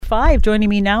5. Joining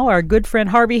me now, our good friend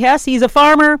Harvey Hesse. He's a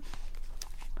farmer,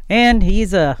 and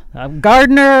he's a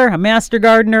gardener, a master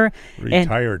gardener.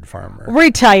 Retired farmer.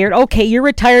 Retired. Okay, you're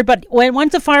retired, but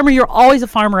once a farmer, you're always a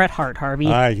farmer at heart, Harvey.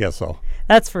 I guess so.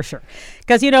 That's for sure.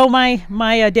 Because,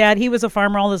 my dad, he was a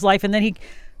farmer all his life, and then he,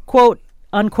 quote,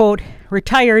 unquote,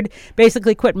 retired,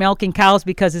 basically quit milking cows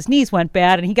because his knees went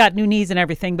bad, and he got new knees and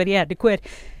everything, but he had to quit.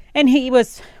 And he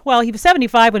was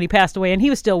 75 when he passed away, and he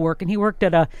was still working. He worked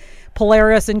at a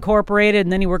Polaris Incorporated,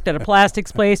 and then he worked at a plastics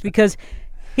place because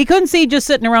he couldn't see just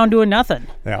sitting around doing nothing.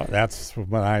 Yeah, that's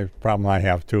my problem I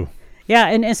have, too. Yeah,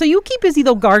 and so you keep busy,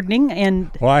 though, gardening.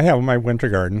 Well, I have my winter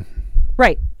garden.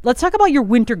 Right. Let's talk about your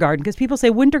winter garden, because people say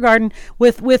winter garden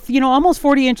with almost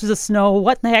 40 inches of snow.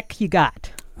 What the heck you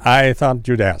got? I thought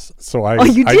you'd ask. So I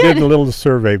did? I did a little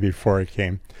survey before it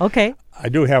came. Okay. I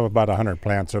do have about 100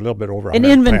 plants, or a little bit over 100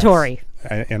 An inventory.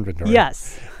 Plants. An inventory.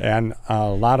 Yes. And a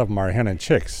lot of them are hen and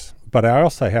chicks. But I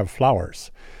also have flowers.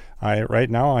 Right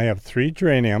now I have 3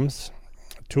 geraniums,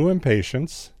 2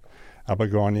 impatiens, a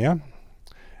begonia,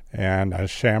 and a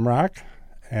shamrock,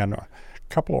 and a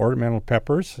couple of ornamental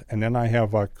peppers, and then I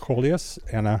have a coleus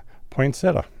and a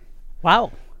poinsettia.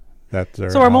 Wow.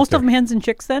 So are most of them hens and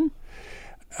chicks then?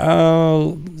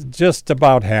 Just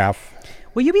about half.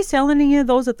 Will you be selling any of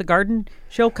those at the garden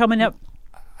show coming up?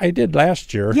 I did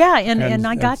last year. Yeah, and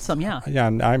I got some, yeah. Yeah,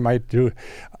 and I might do.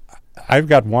 I've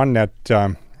got one that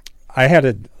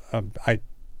I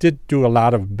did do a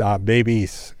lot of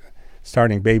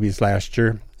starting babies last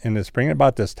year in the spring.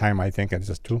 About this time, I think it's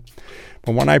just 2.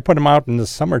 But when I put them out in the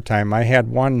summertime, I had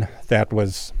one that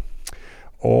was,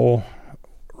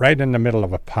 right in the middle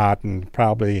of a pot and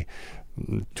probably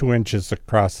 2 inches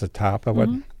across the top of it.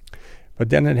 But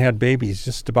then it had babies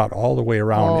just about all the way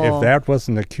around. If that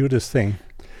wasn't the cutest thing.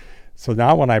 So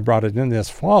now when I brought it in this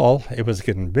fall, it was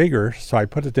getting bigger, so I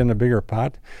put it in a bigger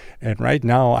pot. And right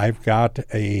now I've got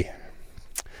I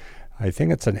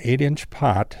think it's an 8-inch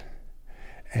pot,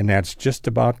 and that's just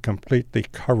about completely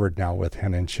covered now with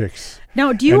hen and chicks.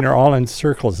 Now, do you... And they're all in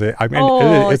circles.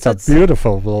 It's a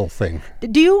beautiful little thing.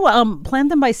 Do you plant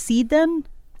them by seed then?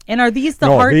 And are these the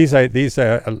hard... No, these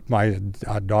my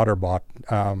daughter bought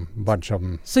a bunch of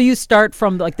them. So you start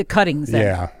from the cuttings then?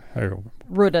 Yeah.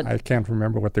 Rooted. I can't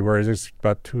remember what they were. It was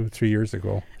about 2-3 years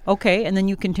ago. Okay, and then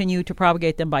you continue to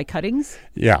propagate them by cuttings?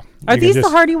 Yeah. Are these the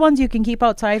hardy ones you can keep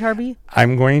outside, Harvey?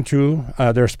 I'm going to.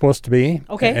 They're supposed to be.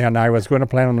 Okay. And I was going to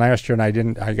plant them last year, and I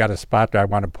didn't. I got a spot that I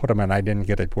want to put them, and I didn't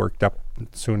get it worked up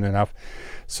soon enough.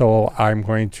 So I'm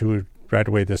going to right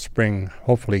away this spring,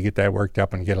 hopefully get that worked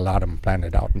up and get a lot of them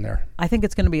planted out in there. I think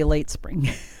it's going to be a late spring.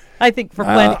 I think for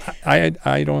planting.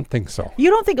 I don't think so. You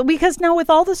don't think, because now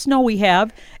with all the snow we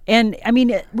have, and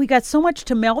we got so much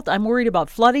to melt, I'm worried about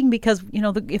flooding because,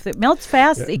 if it melts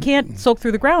fast, it can't soak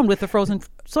through the ground with the frozen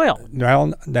soil.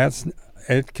 Well,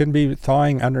 it can be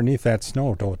thawing underneath that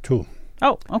snow though, too.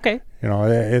 Oh, okay.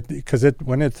 Because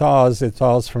when it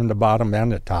thaws from the bottom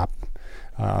and the top.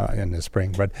 In the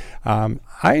spring, but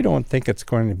I don't think it's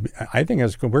going to be. I think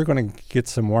we're going to get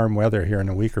some warm weather here in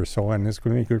a week or so, and it's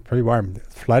going to be pretty warm.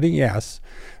 Flooding, yes,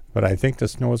 but I think the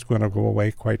snow is going to go away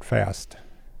quite fast.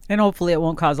 And hopefully, it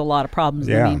won't cause a lot of problems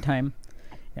in the meantime.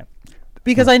 Yeah,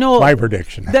 because I know my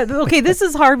prediction. This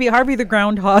is Harvey the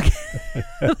groundhog,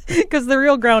 because the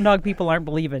real groundhog people aren't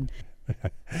believing.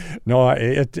 No,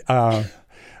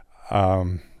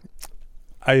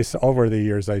 over the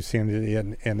years I've seen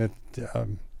it, and it.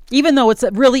 Even though it's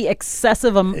a really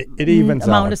excessive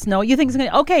amount of snow, you think it's going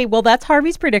to... Okay, well, that's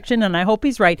Harvey's prediction, and I hope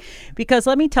he's right. Because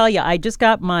let me tell you, I just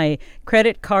got my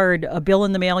credit card bill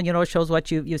in the mail. It shows what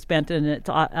you've spent, and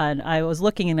I was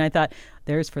looking, and I thought,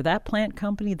 there's for that plant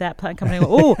company.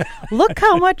 Oh, look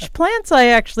how much plants I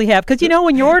actually have. Because,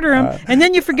 when you order them, and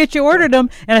then you forget you ordered them.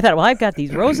 And I thought, well, I've got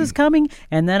these roses coming,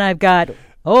 and then I've got...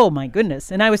 Oh, my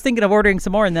goodness. And I was thinking of ordering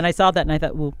some more, and then I saw that, and I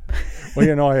thought, well...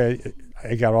 Well,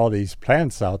 I got all these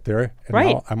plants out there, and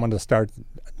right. Now I'm going to start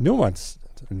new ones.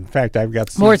 In fact, I've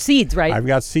got more seeds, right? I've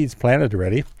got seeds planted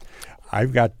already.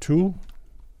 I've got 2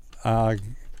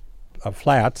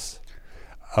 flats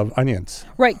of onions.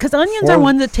 Right, because onions are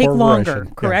ones that take longer,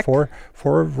 correct? Yeah,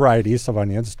 four varieties of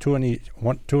onions, 2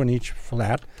 in each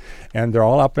flat, and they're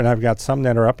all up. And I've got some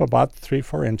that are up about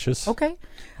 3-4 inches. Okay.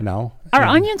 Now, are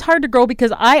onions hard to grow?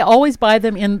 Because I always buy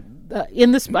them in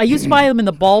this. I used to buy them in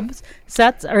the bulbs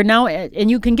sets, or now, and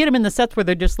you can get them in the sets where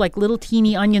they're just like little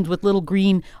teeny onions with little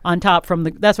green on top.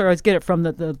 That's where I always get it from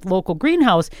the local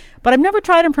greenhouse. But I've never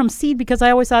tried them from seed because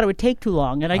I always thought it would take too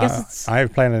long. And I guess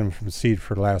I've planted them from seed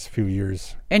for the last few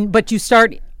years. But you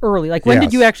start early? Like when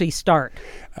did you actually start?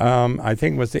 I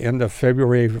think it was the end of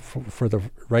February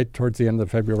right towards the end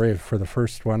of February for the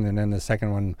first one, and then the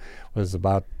second one was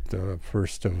about the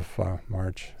 1st of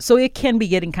March. So it can be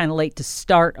getting kind of late to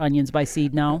start onions by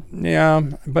seed now? Yeah,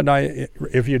 but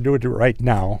if you do it right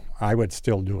now, I would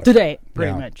still do it. Today,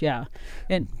 pretty much, yeah.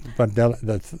 But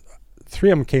the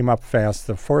three of them came up fast.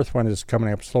 The fourth one is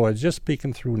coming up slow. It's just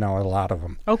peeking through now, a lot of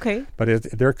them. Okay. But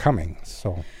they're coming,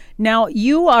 so... Now,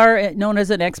 you are known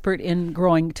as an expert in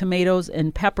growing tomatoes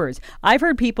and peppers. I've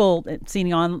heard people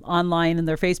seen online in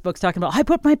their Facebooks talking about, I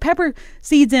put my pepper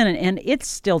seeds in, and it's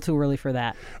still too early for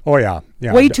that. Oh, yeah.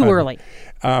 Way too early.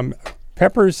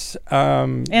 Peppers...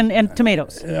 and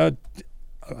tomatoes.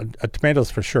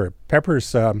 Tomatoes for sure.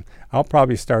 Peppers, I'll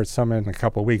probably start some in a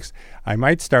couple of weeks. I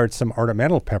might start some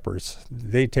ornamental peppers.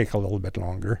 They take a little bit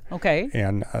longer. Okay.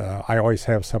 And I always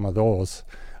have some of those.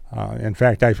 In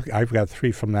fact, I've got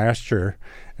 3 from last year,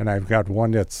 and I've got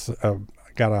one that's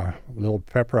got a little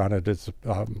pepper on it. It's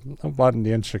about an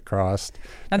inch across.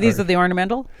 And these are the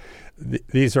ornamental?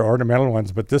 These are ornamental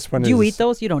ones, but this one is... Do you eat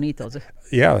those? You don't eat those.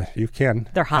 Yeah, you can.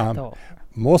 They're hot, though.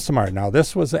 Most of them are. Now,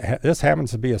 this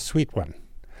happens to be a sweet one,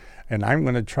 and I'm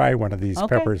going to try one of these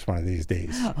peppers one of these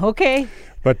days. Okay.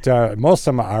 But most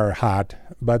of them are hot,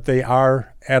 but they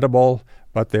are edible.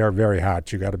 But they are very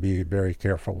hot. You got to be very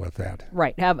careful with that.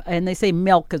 Right. And they say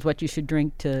milk is what you should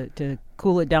drink to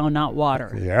cool it down, not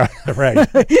water. Yeah, right.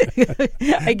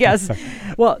 I guess.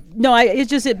 Well, no,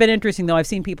 it's been interesting, though. I've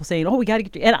seen people saying, we got to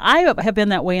get... And I have been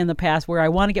that way in the past where I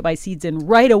want to get my seeds in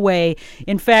right away.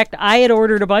 In fact, I had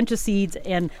ordered a bunch of seeds,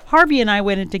 and Harvey and I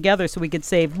went in together so we could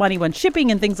save money when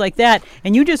shipping and things like that.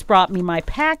 And you just brought me my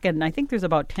pack, and I think there's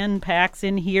about 10 packs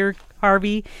in here,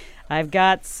 Harvey. I've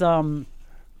got some...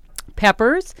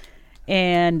 peppers,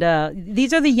 and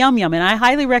these are the Yum Yum, and I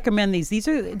highly recommend these.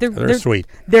 They're sweet.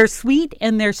 They're sweet,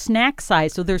 and they're snack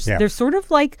size, so they're sort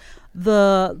of like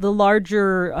the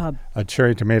larger a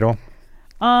cherry tomato.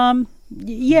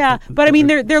 Yeah, but I mean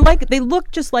they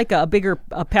look just like a bigger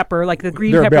pepper, like the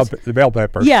green peppers. The bell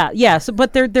pepper. Yeah. So,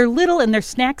 but they're little and they're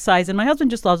snack size, and my husband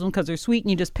just loves them because they're sweet,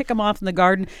 and you just pick them off in the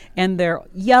garden, and they're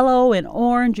yellow and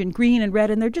orange and green and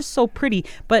red, and they're just so pretty.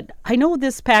 But I know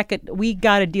this packet we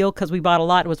got a deal because we bought a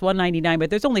lot. It was $1.99, but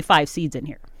there's only 5 seeds in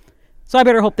here. So I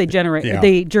better hope they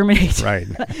germinate. Right.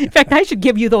 In fact, I should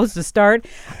give you those to start.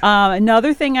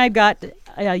 Another thing I got,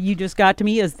 you just got to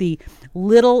me, is the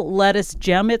Little Lettuce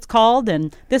Gem, it's called,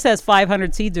 and this has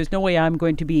 500 seeds. There's no way I'm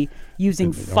going to be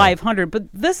using 500, but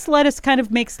this lettuce kind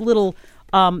of makes little,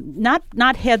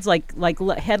 not heads like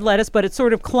head lettuce, but it's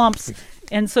sort of clumps,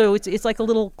 and so it's like a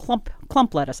little clump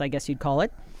lettuce, I guess you'd call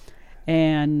it.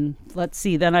 And let's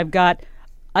see, then I've got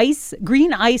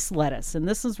green ice lettuce, and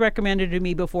this was recommended to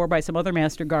me before by some other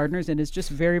master gardeners, and it's just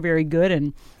very, very good.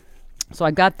 And so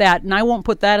I got that, and I won't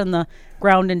put that in the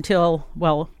ground until,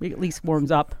 well, it at least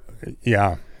warms up.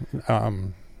 Yeah,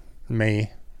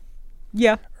 May.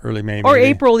 Yeah, early May, or maybe.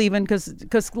 April even,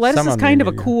 because lettuce is kind of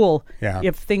a cool. Yeah.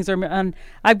 If things are. And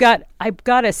I've got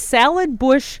a salad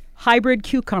bush hybrid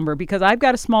cucumber because I've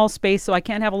got a small space, so I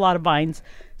can't have a lot of vines.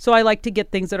 So I like to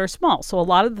get things that are small. So a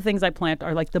lot of the things I plant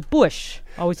are like the bush.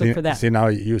 Always look for that. See, now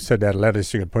you said that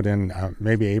lettuce you could put in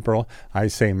maybe April. I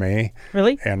say May.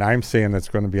 Really? And I'm saying it's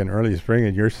going to be an early spring,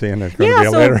 and you're saying it's going to be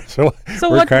a later. So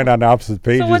we're kind of on opposite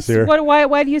pages here.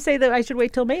 Why do you say that I should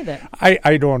wait till May then?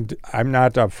 I'm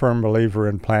not a firm believer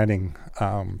in planting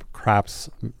crops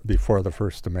before the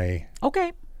 1st of May.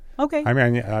 Okay. I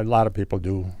mean, a lot of people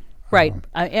do. Right,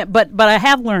 but I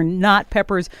have learned not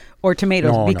peppers or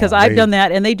tomatoes because I've done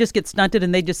that, and they just get stunted,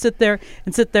 and they just sit there,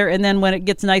 and then when it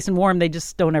gets nice and warm, they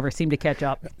just don't ever seem to catch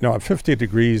up. No, 50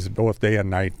 degrees both day and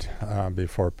night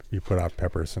before you put out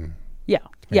peppers and tomatoes.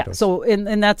 Yeah. So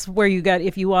and that's where you got,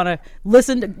 if you want to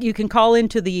listen, you can call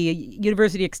into the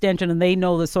University Extension, and they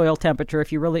know the soil temperature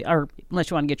if you really are, unless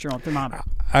you want to get your own thermometer.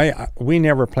 We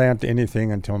never plant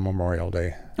anything until Memorial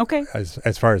Day. Okay.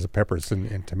 As far as the peppers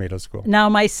and tomatoes go. Now,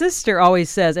 my sister always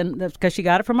says, and because she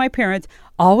got it from my parents,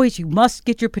 always you must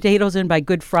get your potatoes in by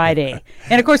Good Friday.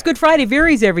 And, of course, Good Friday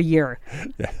varies every year.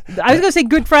 Yeah. I was going to say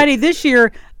Good Friday this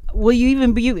year. Will you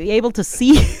even be able to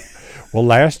see? Well,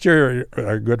 last year,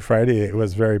 Good Friday, it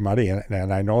was very muddy,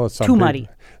 and I know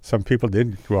some people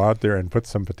did go out there and put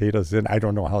some potatoes in. I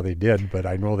don't know how they did, but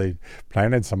I know they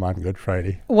planted some on Good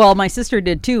Friday. Well, my sister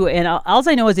did too, and all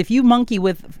I know is if you monkey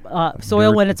with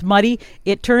soil when it's muddy,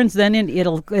 it turns then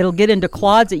it'll get into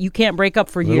clods that you can't break up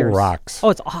for years. Little rocks. Oh,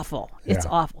 it's awful. Yeah. It's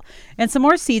awful. And some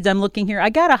more seeds I'm looking here.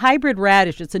 I got a hybrid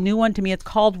radish. It's a new one to me. It's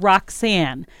called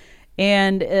Roxanne,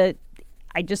 and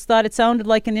I just thought it sounded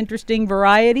like an interesting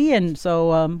variety, and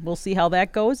so we'll see how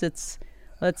that goes. It's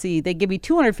let's see, they give me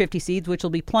 250 seeds, which will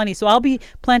be plenty. So I'll be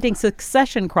planting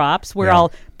succession crops where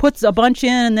I'll put a bunch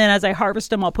in, and then as I harvest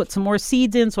them, I'll put some more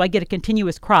seeds in so I get a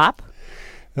continuous crop.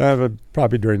 But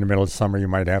probably during the middle of summer, you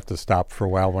might have to stop for a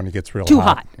while when it gets real Too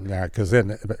hot. Yeah, because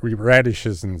then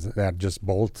radishes and that just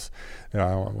bolts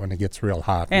when it gets real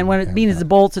hot. And when it means the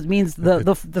bolts, it means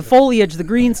the foliage, the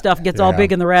green stuff gets all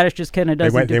big, and the radish just kind of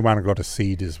doesn't. They want to go to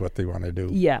seed is what they want to do.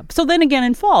 Yeah. So then again,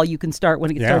 in fall, you can start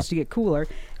when it starts to get cooler.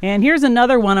 And here's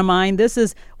another one of mine. This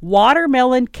is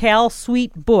watermelon cal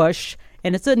sweet bush.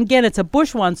 And it's a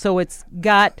bush one, so it's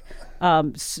got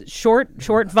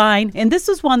short vine. And this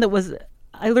is one that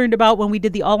I learned about when we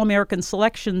did the All-American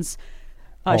Selections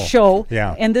show.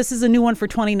 Yeah. And this is a new one for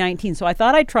 2019. So I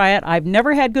thought I'd try it. I've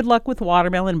never had good luck with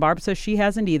watermelon. Barb says she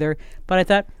hasn't either. But I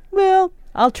thought, well,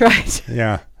 I'll try it.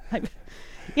 Yeah.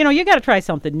 You got to try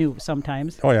something new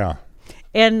sometimes. Oh, yeah.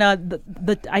 And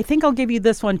I think I'll give you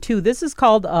this one, too. This is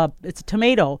called, it's a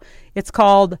tomato. It's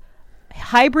called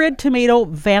Hybrid Tomato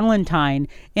Valentine.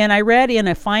 And I read in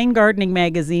a fine gardening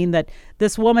magazine that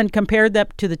this woman compared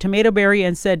that to the tomato berry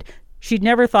and said she'd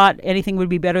never thought anything would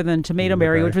be better than tomato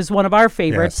berry, which was one of our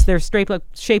favorites. Yes. They're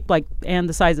shaped like and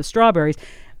the size of strawberries.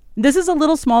 This is a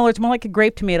little smaller. It's more like a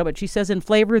grape tomato, but she says in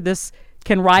flavor this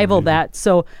can rival that.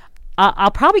 So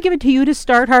I'll probably give it to you to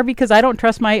start, Harvey, because I don't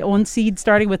trust my own seed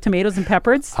starting with tomatoes and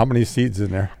peppers. How many seeds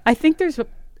in there? I think there's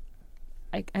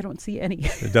I don't see any.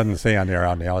 It doesn't say on there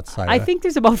on the outside. I think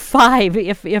there's about 5,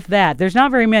 if that. There's not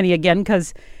very many, again,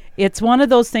 because it's one of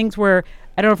those things where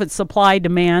I don't know if it's supply,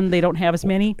 demand. They don't have as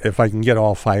many. If I can get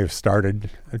all 5 started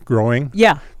growing,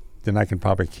 then I can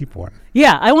probably keep one.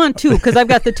 Yeah, I want 2 because I've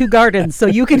got the 2 gardens. So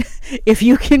you can, if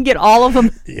you can get all of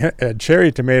them. Yeah,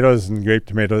 cherry tomatoes and grape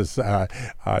tomatoes,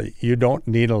 you don't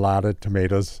need a lot of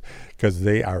tomatoes because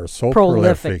they are so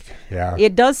prolific. Yeah.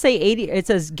 It does say 80. It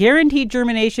says guaranteed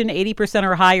germination 80%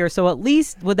 or higher. So at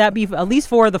least would that be at least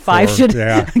 4 of the 5 should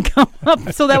come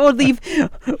up. So that would leave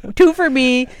 2 for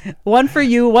me, 1 for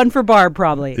you, 1 for Barb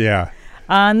probably. Yeah.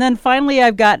 And then finally,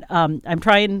 I've got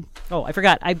I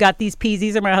forgot. I've got these peas.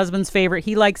 These are my husband's favorite.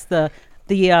 He likes the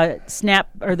snap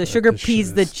or the sugar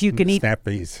peas that you can eat. Snap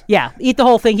peas. Yeah, eat the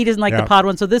whole thing. He doesn't like the pod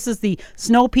one. So this is the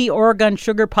Snow Pea Oregon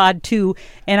Sugar Pod 2.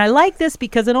 And I like this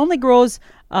because it only grows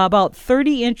about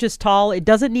 30 inches tall. It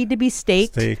doesn't need to be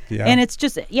staked. And it's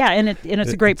just,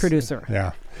 it's a great producer.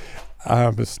 Yeah.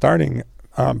 But starting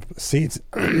seeds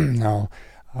now,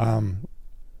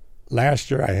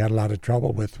 last year I had a lot of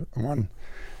trouble with one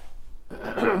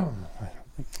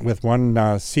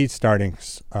seed starting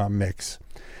mix.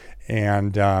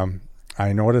 And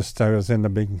I noticed I was in the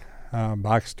big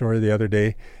box store the other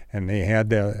day, and they had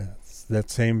that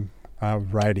same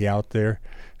variety out there.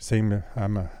 So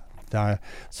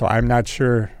I'm not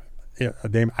sure.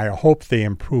 I hope they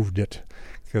improved it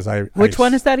because Which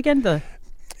one is that again?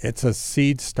 It's a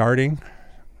seed starting.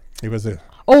 It was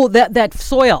that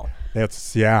soil.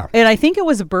 That's And I think it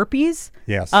was Burpees.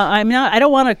 Yes. I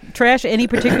don't want to trash any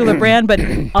particular brand, but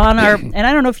and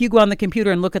I don't know if you go on the computer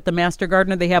and look at the Master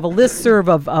Gardener, they have a listserv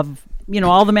of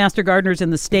all the Master Gardeners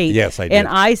in the state. Yes, I did. And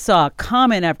I saw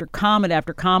comment after comment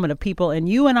after comment of people, and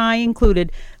you and I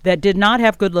included, that did not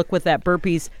have good luck with that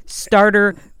Burpees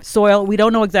starter soil. We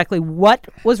don't know exactly what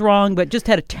was wrong, but just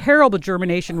had a terrible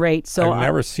germination rate. So I've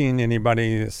never seen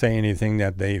anybody say anything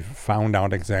that they found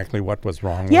out exactly what was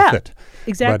wrong with it.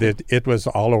 Exactly. But it was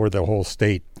all over the whole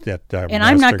state. And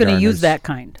I'm not going to use that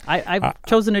kind. I've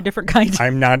chosen a different kind.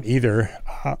 I'm not either.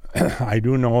 I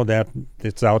do know that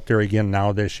it's out there again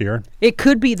now this year. It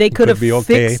could be. They could have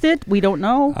fixed it. We don't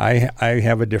know. I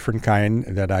have a different kind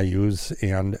that I use,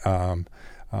 and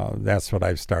that's what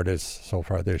I've started so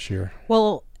far this year.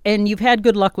 Well, and you've had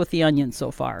good luck with the onions so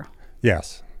far.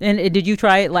 Yes. And did you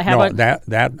try it?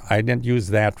 That I didn't use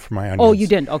that for my onions. Oh, you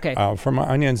didn't? Okay. For my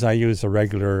onions, I use a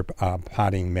regular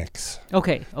potting mix.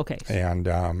 Okay. And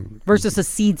versus a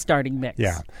seed starting mix.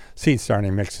 Yeah, seed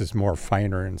starting mix is more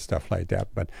finer and stuff like that.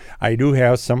 But I do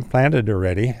have some planted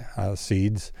already,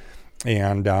 seeds,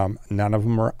 and none of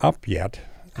them are up yet.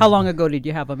 How long ago did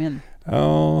you have them in?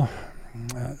 Oh,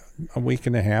 a week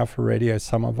and a half already.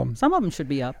 Some of them. Some of them should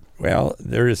be up. Well,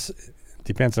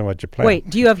 depends on what you plant. Wait,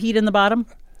 do you have heat in the bottom?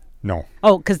 No.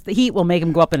 Oh, because the heat will make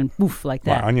them go up and poof like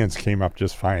that. My onions came up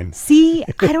just fine. See,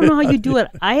 I don't know how you do it.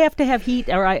 I have to have heat,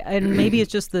 and maybe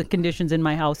it's just the conditions in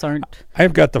my house aren't.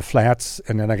 I've got the flats,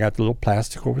 and then I got the little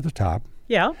plastic over the top.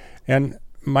 Yeah. And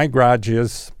my garage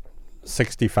is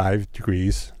 65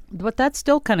 degrees. But that's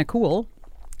still kind of cool.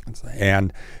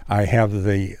 And I have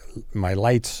my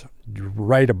lights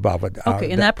right above it.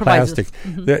 Okay, and that provides plastic.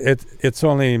 It's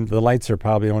only, the lights are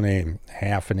probably only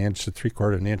half an inch to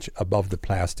 3/4 inch above the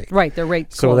plastic. Right, they're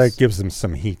right so close. that gives them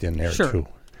some heat in there too.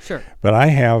 Sure. But I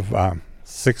have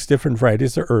 6 different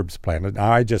varieties of herbs planted.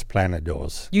 I just planted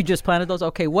those. You just planted those?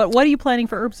 Okay. What are you planting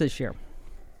for herbs this year?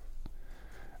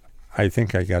 I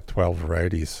think I got 12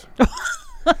 varieties.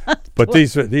 But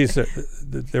these are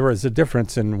there was a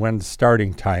difference in when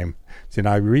starting time. See,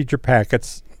 now I read your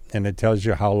packets, and it tells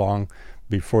you how long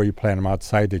before you plant them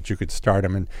outside that you could start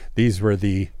them. And these were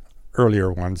the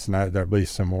earlier ones, and there'll be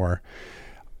some more.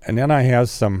 And then I have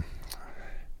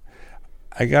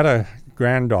I got a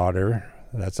granddaughter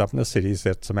that's up in the cities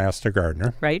that's a master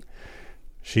gardener. Right.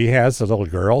 She has a little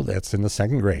girl that's in the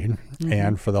 2nd grade,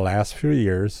 and for the last few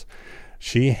years,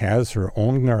 she has her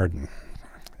own garden.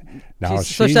 Now,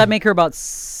 so should that make her about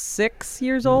 6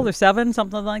 years old or 7,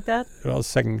 something like that? Well,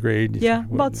 2nd grade. Yeah,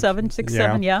 about 7, 6,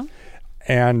 7, yeah.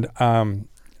 And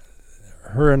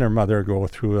her and her mother go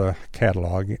through a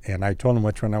catalog, and I told them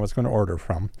which one I was going to order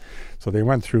from. So they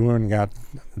went through and got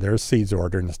their seeds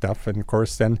ordered and stuff. And, of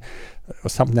course, then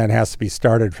something that has to be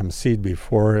started from seed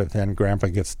before, then Grandpa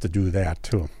gets to do that,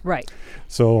 too. Right.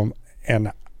 So,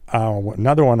 and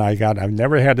another one I got, I've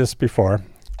never had this before,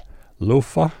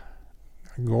 loofah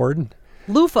gourd.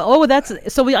 Loofah. Oh,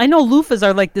 I know loofahs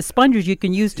are like the sponges you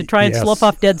can use to try and slough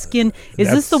off dead skin.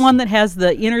 Is this the one that has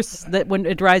the inner, that when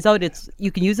it dries out,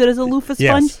 you can use it as a loofah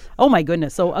sponge? Yes. Oh my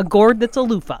goodness. So a gourd that's a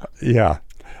loofah. Yeah.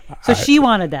 So she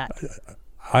wanted that.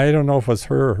 I don't know if it was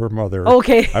her or her mother.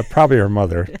 Okay. Probably her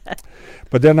mother.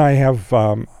 But then I have,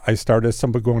 I started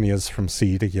some begonias from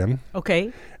seed again.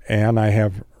 Okay. And I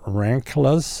have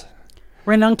ranunculus.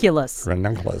 I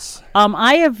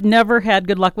have never had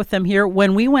good luck with them here.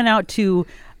 When we went out to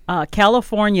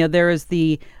California, there is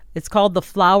it's called the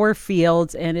Flower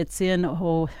Fields, and it's in,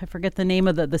 I forget the name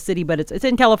of the city, but it's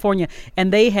in California,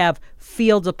 and they have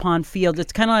fields upon fields.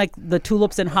 It's kind of like the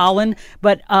tulips in Holland,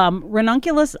 but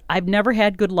ranunculus, I've never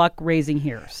had good luck raising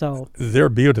here. So they're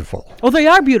beautiful. Oh, they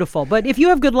are beautiful, but if you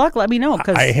have good luck, let me know.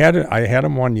 Cause I had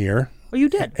them one year. Oh, you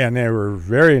did? And they were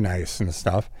very nice and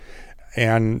stuff.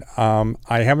 And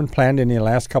I haven't planted any the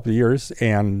last couple of years,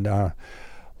 and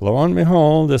lo and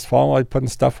behold, this fall I putting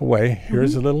stuff away.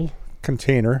 Here's a little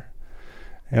container,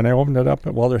 and I opened it up,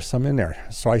 and there's some in there.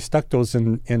 So I stuck those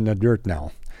in the dirt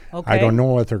now. Okay. I don't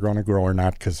know if they're going to grow or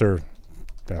not because I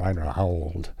don't know how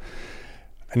old.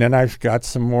 And then I've got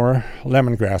some more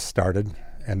lemongrass started,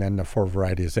 and then the 4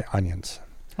 varieties of onions.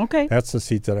 Okay. That's the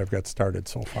seeds that I've got started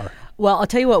so far. Well, I'll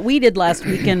tell you what we did last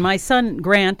weekend. My son,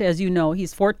 Grant, as you know,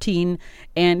 he's 14,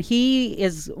 and he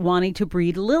is wanting to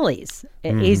breed lilies,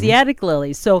 Asiatic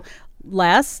lilies. So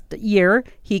last year,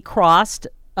 he crossed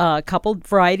a couple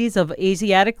varieties of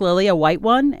Asiatic lily, a white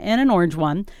one and an orange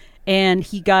one, and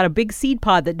he got a big seed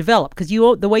pod that developed. Because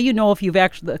the way you know if you've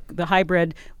actually, the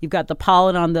hybrid, you've got the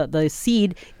pollen on the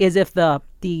seed, is if the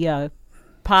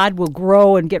pod will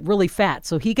grow and get really fat.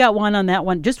 So he got one on that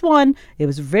one, just one. It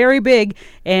was very big.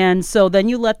 And so then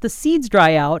you let the seeds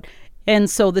dry out. And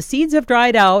so the seeds have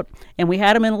dried out, and we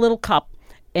had them in a little cup.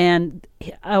 And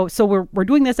so we're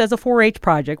doing this as a 4-H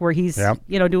project where he's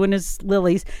doing his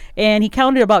lilies, and he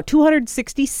counted about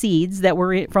 260 seeds that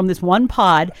were from this one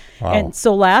pod. Wow. And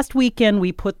so last weekend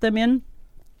we put them in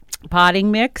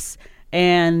potting mix.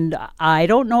 And I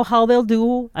don't know how they'll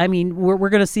do. I mean, we're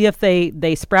going to see if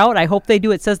they sprout. I hope they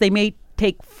do. It says they may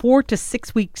take 4 to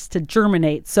 6 weeks to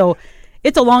germinate. So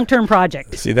it's a long-term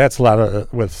project. See, that's a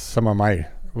lot with some of my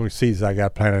seeds I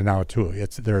got planted now, too.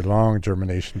 They're long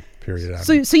germination period.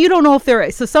 So you don't know if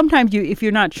they're... So sometimes if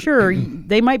you're not sure,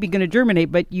 they might be going to germinate,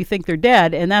 but you think they're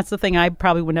dead. And that's the thing. I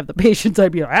probably wouldn't have the patience.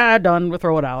 I'd be like, done. We'll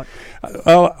throw it out.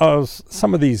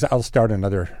 Some of these, I'll start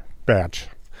another batch.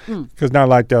 Because now,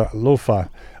 like the loofah,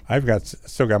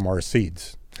 still got more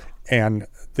seeds, and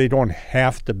they don't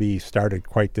have to be started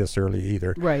quite this early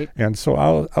either. Right. And so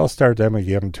I'll start them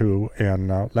again too.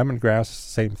 And lemongrass,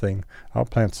 same thing. I'll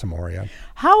plant some more. Yeah.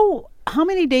 How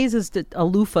many days is a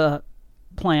loofah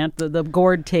plant, the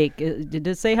gourd, take? Did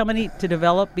it say how many to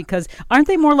develop? Because aren't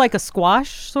they more like a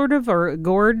squash sort of, or a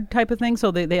gourd type of thing? So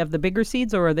they have the bigger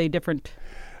seeds, or are they different?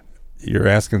 You're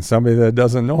asking somebody that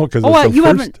doesn't know, because you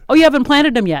haven't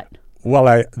planted them yet.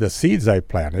 Well, the seeds I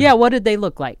planted. Yeah, what did they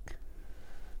look like?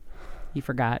 You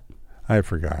forgot. I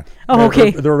forgot. Oh,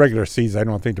 okay. They're regular seeds. I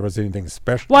don't think there was anything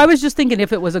special. Well, I was just thinking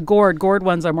if it was a gourd. Gourd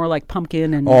ones are more like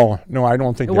pumpkin and. Oh no, I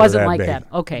don't think it wasn't like big. that.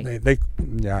 Okay.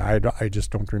 I just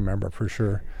don't remember for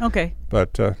sure. Okay.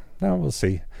 But no, we'll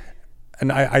see. And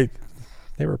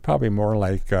they were probably more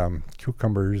like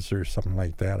cucumbers or something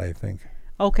like that, I think.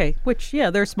 Okay, which,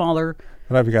 they're smaller.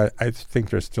 But I think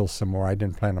there's still some more. I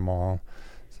didn't plant them all.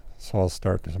 So I'll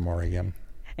start some more again.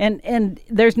 And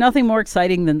there's nothing more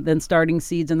exciting than starting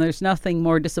seeds, and there's nothing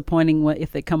more disappointing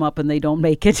if they come up and they don't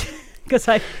make it. Because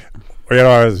I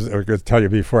was going to tell you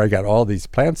before, I got all these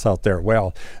plants out there.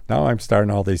 Well, now I'm starting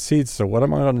all these seeds. So what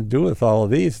am I going to do with all of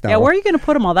these now? Yeah, where are you going to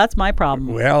put them all? That's my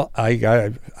problem. Well, I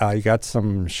got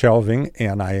some shelving,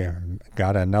 and I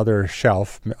got another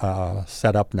shelf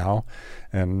set up now,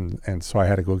 and so I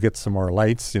had to go get some more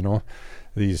lights.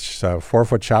 These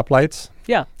 4-foot shop lights.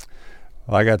 Yeah.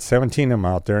 Well, I got 17 of them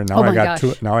out there. Now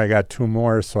I got two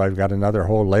more, so I've got another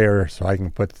whole layer, so I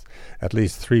can put at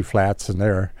least 3 flats in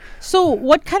there. So,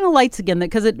 what kind of lights again?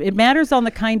 Because it matters on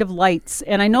the kind of lights,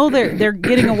 and I know they're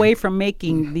getting away from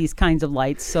making these kinds of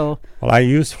lights. So, well, I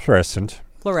use fluorescent.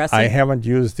 Fluorescent. I haven't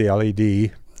used the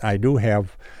LED. I do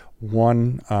have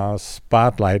one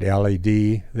spotlight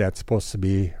LED that's supposed to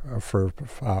be for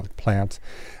plants.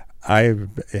 I've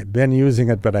been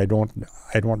using it, but I don't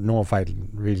know if I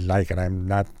really like it. I'm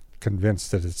not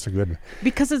convinced that it's a good.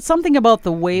 Because it's something about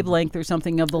the wavelength or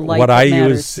something of the light. What I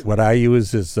use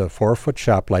is the 4-foot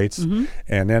shop lights, and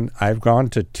then I've gone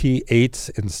to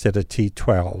T8s instead of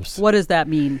T12s. What does that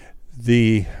mean?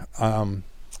 The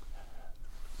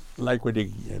like what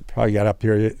you probably got up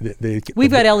here. We've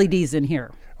got LEDs in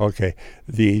here. Okay.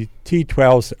 The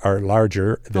T12s are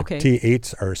larger. The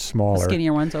T8s are smaller. The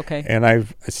skinnier ones, okay. And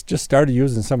I've just started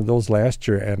using some of those last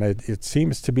year, and it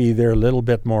seems to be they're a little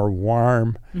bit more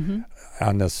warm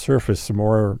on the surface, a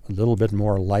little bit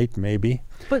more light maybe.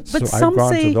 But so some I've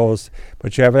gone say to those.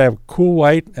 But you have to have cool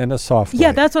white and a soft white.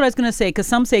 Yeah, that's what I was going to say, because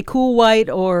some say cool white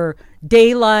or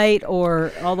daylight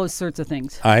or all those sorts of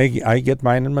things. I get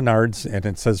mine in Menards, and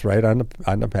it says right on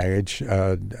the package.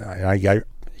 I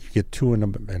get 2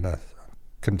 in a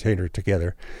container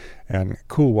together, and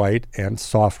cool white and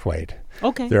soft white.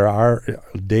 Okay. There are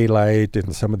daylight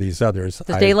and some of these others.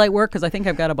 Does daylight work? Because I think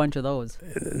I've got a bunch of those.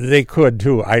 They could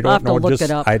too. I don't know. Look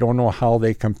it up. I don't know how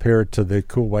they compare to the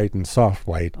cool white and soft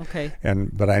white. Okay.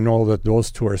 But I know that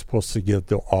those 2 are supposed to give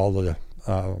all the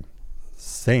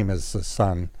same as the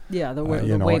sun. Yeah, the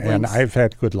wavelengths. And I've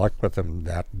had good luck with them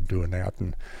doing that.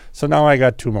 And so now I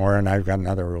got 2 more, and I've got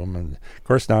another room, and of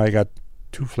course now I got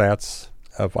 2 flats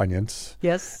of onions.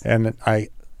 Yes. And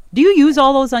do you use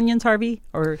all those onions, Harvey?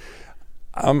 Or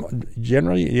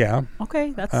generally, yeah.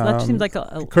 Okay, that seems like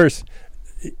of course,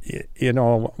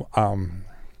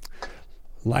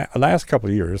 last couple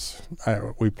of years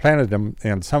we planted them,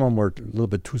 and some of them were a little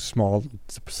bit too small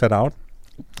to set out.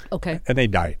 Okay. And they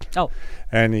died. Oh.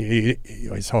 And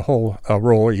it's a whole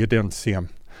row. You didn't see them.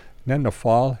 And then in the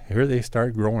fall, here they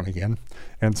start growing again.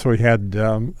 And so we had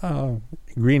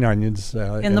green onions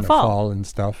in the fall and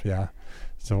stuff, yeah.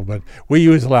 So, but we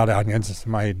use a lot of onions.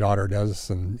 My daughter does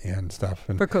and stuff.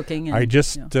 And for cooking. I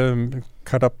just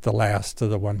cut up the last of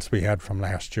the ones we had from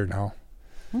last year now.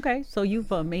 Okay, so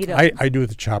you've made I do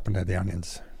the chopping of the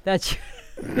onions. That's.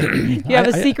 You have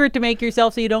a secret to make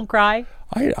yourself so you don't cry?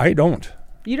 I don't.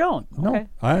 You don't? No, okay.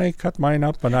 I cut mine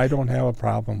up, and I don't have a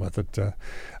problem with it.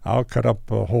 I'll cut up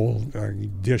a whole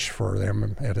dish for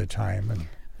them at a time. And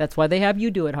that's why they have you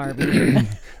do it, Harvey.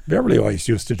 Beverly always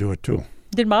used to do it, too.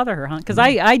 Didn't bother her, huh? Because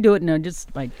I do it, and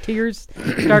just my tears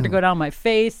start to go down my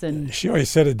face. And she always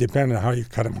said it depended on how you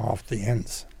cut them off the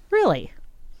ends. Really?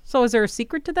 So is there a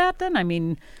secret to that, then? I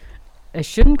mean, I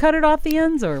shouldn't cut it off the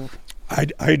ends, or?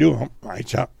 I do. I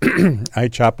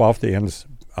chop off the ends,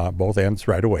 both ends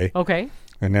right away. Okay.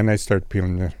 And then I start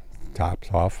peeling the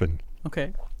tops off, and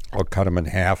okay, I'll cut them in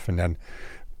half, and then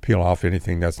peel off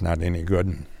anything that's not any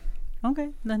good.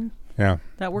 Okay, then yeah,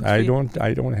 that works. I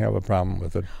don't have a problem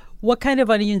with it. What kind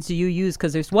of onions do you use?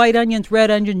 Because there's white onions,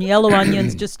 red onion, yellow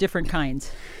onions, just different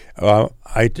kinds.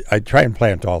 I try and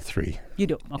plant all 3. You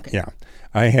do? Okay. Yeah.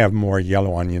 I have more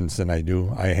yellow onions than I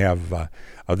do. I have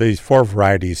of these 4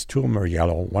 varieties, 2 of them are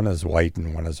yellow, 1 is white,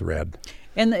 and 1 is red.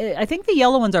 And I think the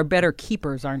yellow ones are better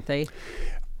keepers, aren't they?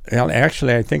 Well,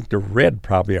 actually, I think the red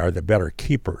probably are the better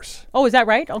keepers. Oh, is that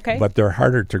right? Okay. But they're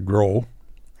harder to grow.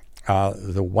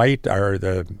 The white are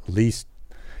the least.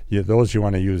 Those you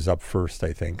want to use up first,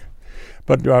 I think.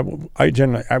 But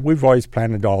we've always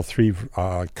planted all 3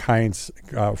 kinds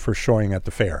for showing at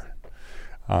the fair.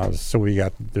 So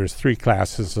there's 3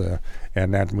 classes,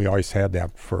 and then we always had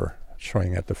that for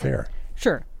showing at the fair.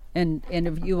 Sure. And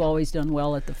have you always done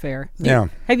well at the fair? Yeah.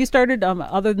 Have you started,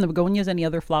 other than the begonias, any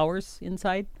other flowers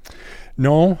inside?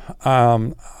 No.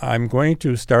 I'm going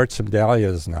to start some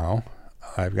dahlias now.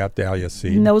 I've got dahlia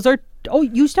seed. And those are,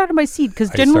 you started by seed, because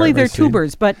generally they're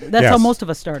tubers, but that's how most of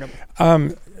us start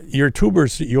them. Your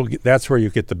tubers, that's where you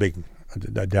get the big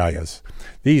dahlias.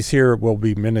 These here will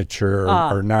be miniature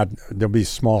or not, they'll be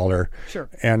smaller. Sure.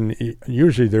 And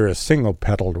usually they're a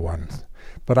single-petaled one.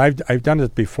 But I've done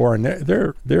it before, and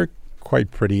they're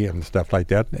quite pretty and stuff like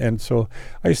that. And so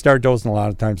I start those, and a lot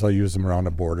of times I'll use them around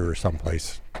a border or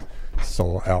someplace.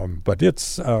 So, but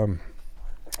it's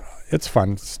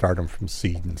fun to start them from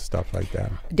seed and stuff like that.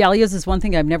 Dahlias is one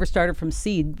thing I've never started from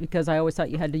seed because I always thought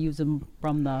you had to use them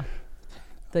from the.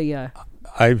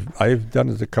 I've done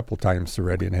it a couple times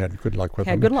already and had good luck with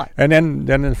them. Had good luck. And then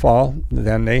in the fall,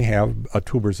 then they have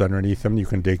tubers underneath them. You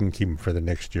can dig and keep them for the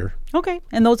next year. Okay,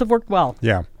 and those have worked well.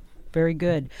 Yeah. Very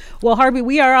good. Well, Harvey,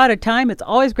 we are out of time. It's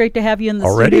always great to have you in the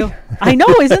Already? studio. I know,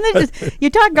 isn't it? Just, you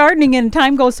talk gardening and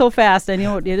time goes so fast. I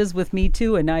know it is with me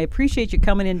too, and I appreciate you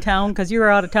coming in town because you were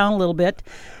out of town a little bit.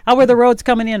 How were the roads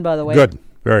coming in, by the way? Good.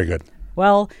 Very good.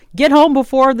 Well, get home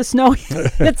before the snow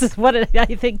hits. What I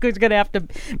think is going to have to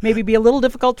maybe be a little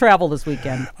difficult travel this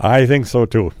weekend. I think so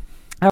too.